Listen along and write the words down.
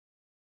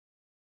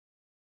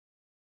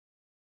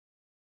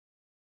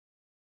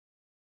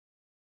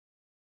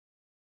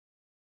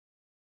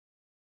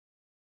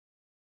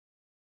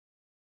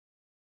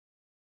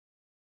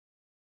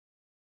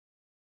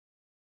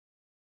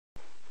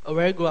A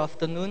very good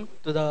afternoon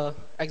to the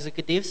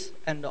executives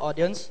and the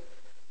audience.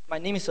 My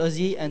name is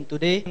Erxie, and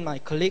today my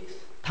colleagues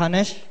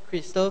Thanesh,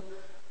 Crystal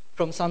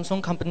from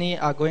Samsung company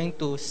are going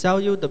to sell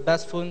you the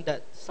best phone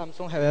that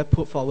Samsung have ever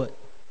put forward.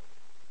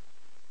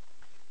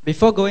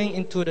 Before going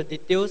into the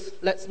details,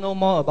 let's know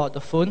more about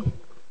the phone.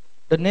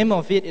 The name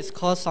of it is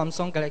called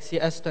Samsung Galaxy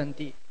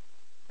S20,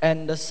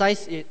 and the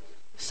size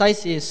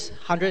is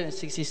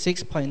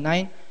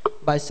 166.9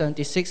 by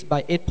 76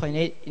 by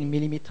 8.8 in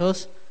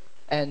millimeters,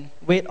 and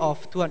weight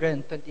of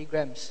 220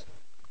 grams.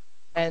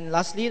 And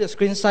lastly, the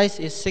screen size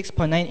is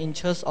 6.9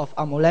 inches of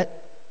AMOLED.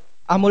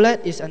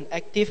 AMOLED is an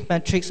active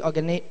matrix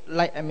organic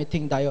light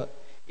emitting diode.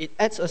 It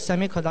adds a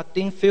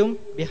semiconducting film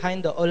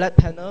behind the OLED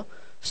panel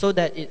so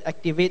that it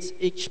activates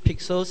each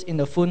pixels in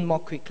the phone more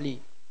quickly.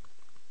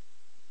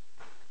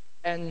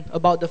 And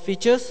about the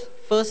features,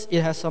 first,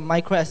 it has a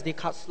micro SD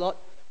card slot.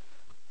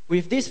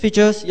 With these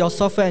features, your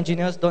software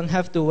engineers don't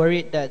have to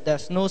worry that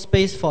there's no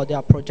space for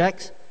their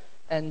projects,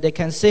 and they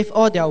can save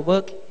all their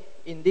work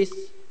in this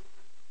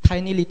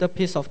tiny little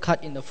piece of card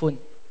in the phone.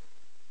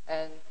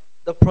 And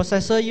the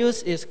processor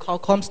used is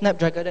Qualcomm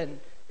Snapdragon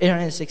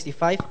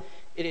 865.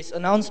 It is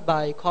announced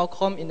by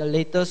Qualcomm in the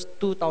latest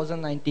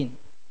 2019.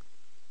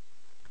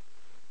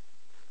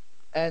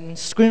 And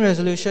screen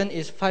resolution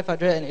is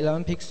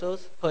 511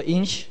 pixels per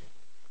inch.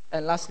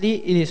 And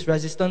lastly, it is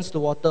resistant to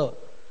water.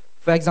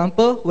 For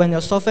example, when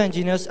your software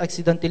engineers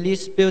accidentally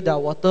spill their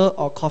water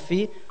or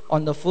coffee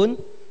on the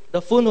phone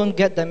won't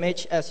get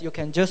damaged, as you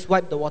can just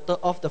wipe the water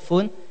off the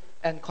phone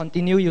and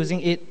continue using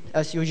it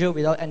as usual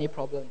without any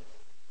problem.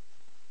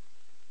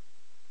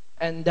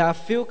 And there are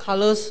few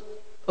colors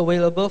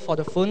available for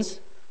the phones.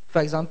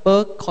 For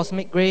example,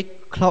 Cosmic Gray,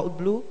 Cloud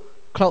Blue,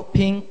 Cloud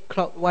Pink,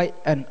 Cloud White,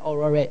 and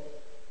Aura Red.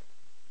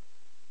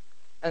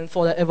 And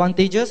for the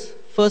advantages,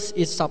 first,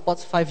 it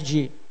supports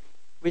 5G,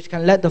 which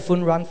can let the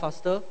phone run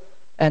faster.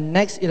 And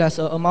next, it has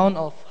an amount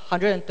of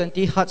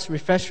 120 Hz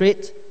refresh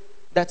rate.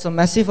 That's a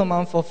massive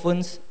amount for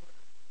phones.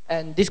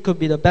 And this could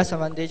be the best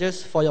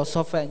advantages for your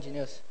software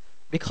engineers.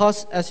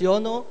 Because as you all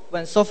know,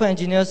 when software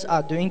engineers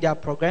are doing their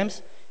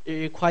programs, it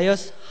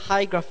requires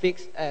high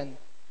graphics and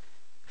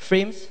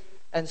frames.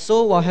 And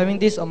so while having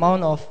this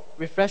amount of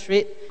refresh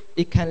rate,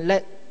 it can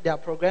let their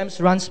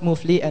programs run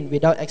smoothly and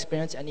without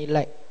experiencing any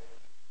lag.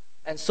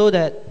 And so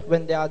that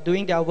when they are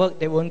doing their work,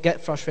 they won't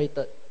get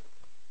frustrated.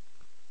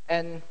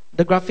 And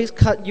the graphics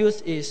card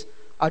used is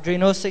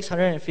Adreno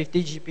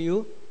 650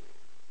 GPU.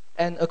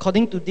 And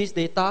according to this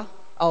data,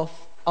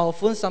 our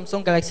phone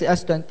Samsung Galaxy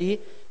S20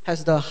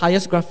 has the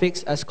highest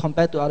graphics as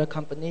compared to other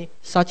companies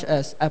such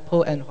as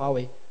Apple and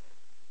Huawei.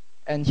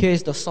 And here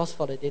is the source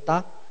for the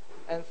data.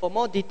 And for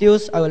more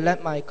details, I will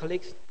let my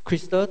colleague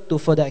Crystal to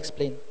further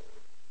explain.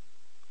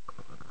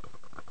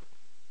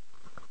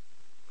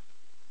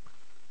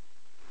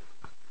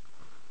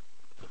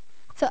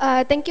 So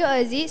thank you,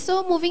 Erxie.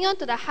 So moving on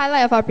to the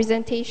highlight of our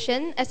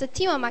presentation, as a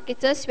team of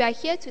marketers, we are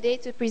here today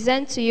to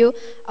present to you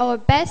our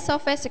best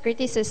software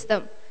security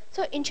system.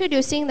 So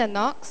introducing the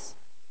M.O.C.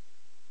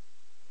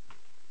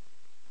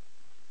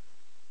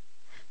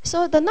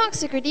 So the M.O.C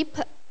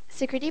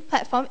security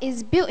platform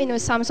is built into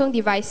Samsung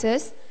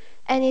devices,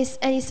 and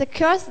it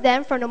secures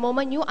them from the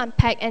moment you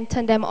unpack and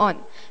turn them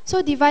on.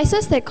 So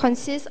devices that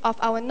consist of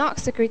our M.O.C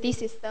security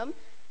system,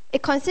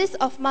 it consists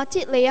of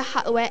multi-layer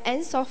hardware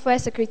and software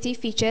security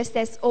features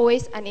that's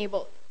always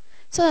enabled.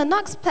 So the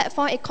M.O.C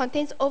platform, it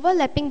contains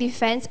overlapping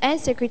defense and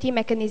security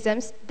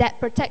mechanisms that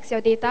protects your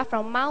data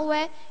from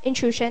malware,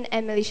 intrusion,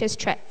 and malicious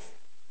threats.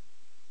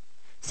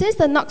 Since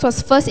the M.O.C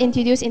was first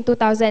introduced in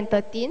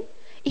 2013,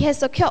 it has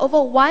secured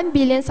over 1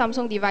 billion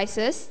Samsung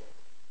devices.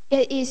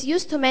 It is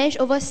used to manage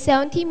over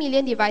 70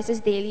 million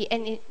devices daily,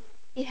 and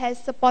it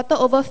has supported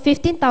over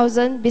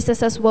 15,000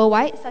 businesses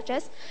worldwide, such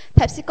as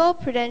PepsiCo,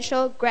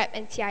 Prudential, Grab,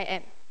 and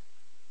TIM.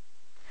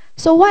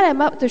 So what I'm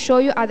about to show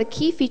you are the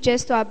key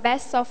features to our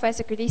best software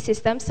security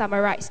system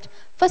summarized.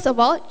 First of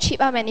all,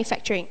 chip-out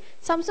manufacturing.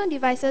 Samsung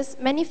devices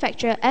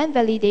manufacture and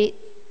validate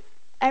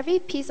every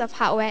piece of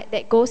hardware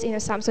that goes into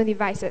Samsung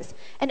devices.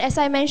 And as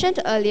I mentioned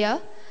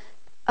earlier,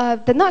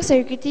 the M.O.C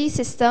security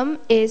system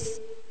is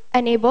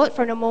enabled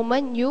from the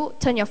moment you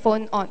turn your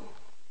phone on.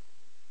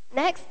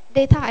 Next,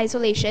 data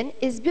isolation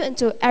is built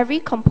into every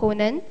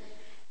component,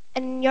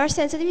 and your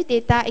sensitive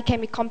data, it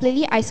can be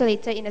completely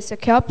isolated in a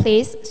secure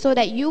place so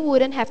that you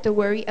wouldn't have to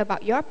worry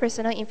about your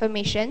personal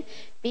information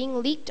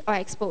being leaked or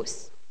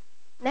exposed.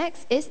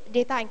 Next is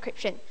data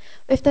encryption.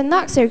 With the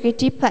M.O.C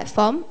security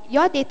platform,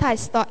 your data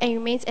is stored and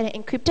remains in an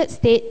encrypted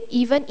state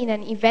even in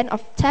an event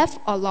of theft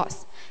or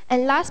loss.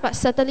 And last but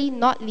certainly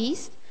not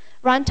least,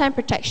 runtime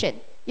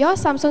protection. Your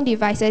Samsung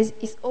devices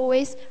is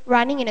always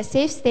running in a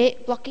safe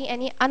state, blocking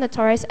any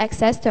unauthorized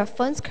access to your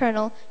phone's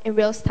kernel in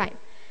real time.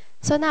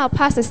 So now I'll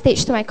pass the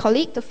stage to my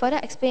colleague to further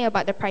explain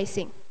about the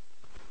pricing.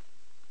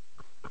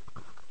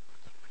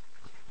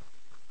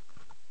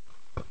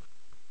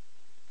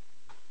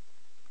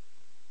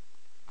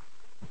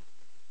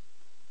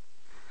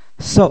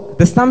 So,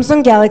 the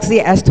Samsung Galaxy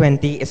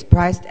S20 is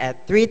priced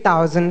at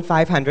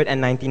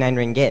 3,599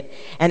 ringgit.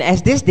 And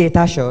as this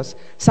data shows,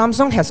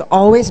 Samsung has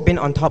always been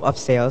on top of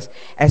sales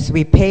as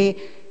we provide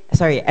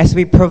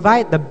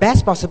the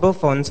best possible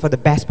phones for the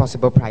best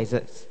possible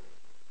prices.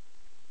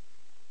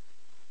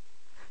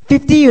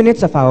 50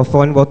 units of our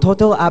phone will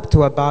total up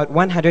to about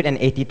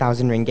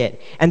 180,000 ringgit,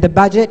 and the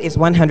budget is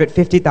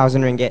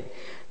 150,000 ringgit.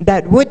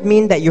 That would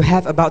mean that you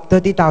have about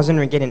 30,000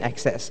 ringgit in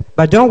excess.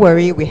 But don't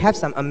worry, we have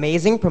some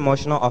amazing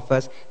promotional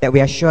offers that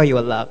we are sure you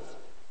will love.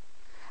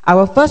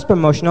 Our first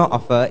promotional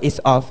offer is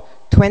of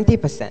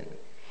 20%,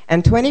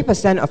 and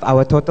 20% of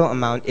our total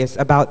amount is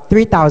about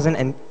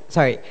 36,000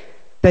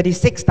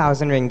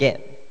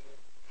 ringgit,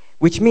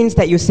 which means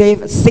that you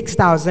save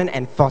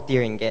 6,040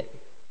 ringgit.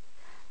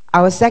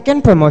 Our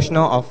second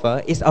promotional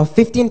offer is of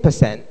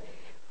 15%,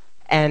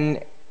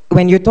 and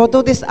when you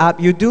total this up,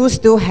 you do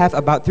still have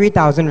about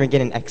 3,000 ringgit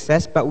in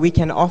excess, but we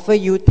can offer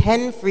you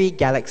 10 free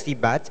Galaxy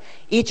Buds,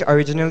 each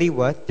originally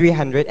worth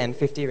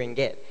 350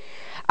 ringgit.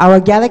 Our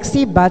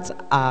Galaxy Buds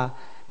are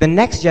the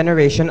next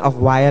generation of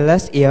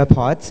wireless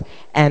earpods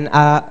and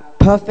are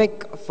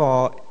perfect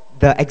for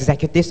the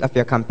executives of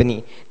your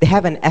company. They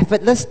have an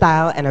effortless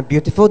style and a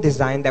beautiful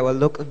design that will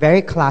look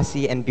very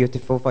classy and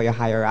beautiful for your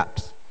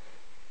higher-ups.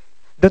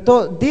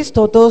 This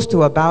totals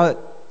to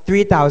about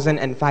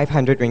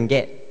 3,500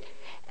 ringgit,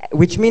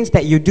 which means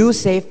that you do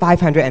save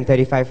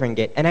 535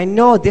 ringgit. And I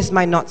know this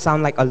might not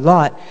sound like a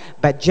lot,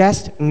 but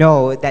just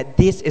know that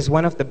this is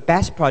one of the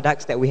best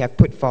products that we have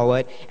put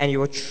forward, and you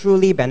will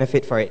truly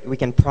benefit for it. We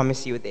can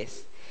promise you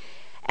this.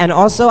 And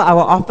also,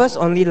 our offers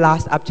only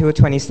last up to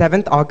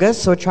 27th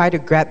August, so try to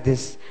grab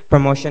this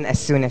promotion as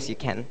soon as you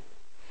can.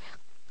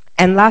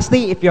 And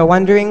lastly, if you're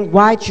wondering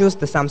why choose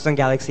the Samsung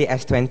Galaxy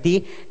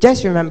S20,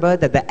 just remember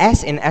that the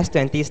S in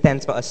S20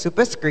 stands for a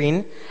super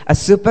screen, a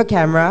super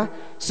camera,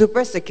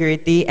 super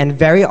security, and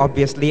very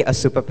obviously a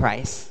super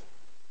price.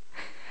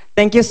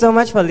 Thank you so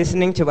much for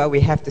listening to what we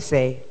have to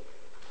say.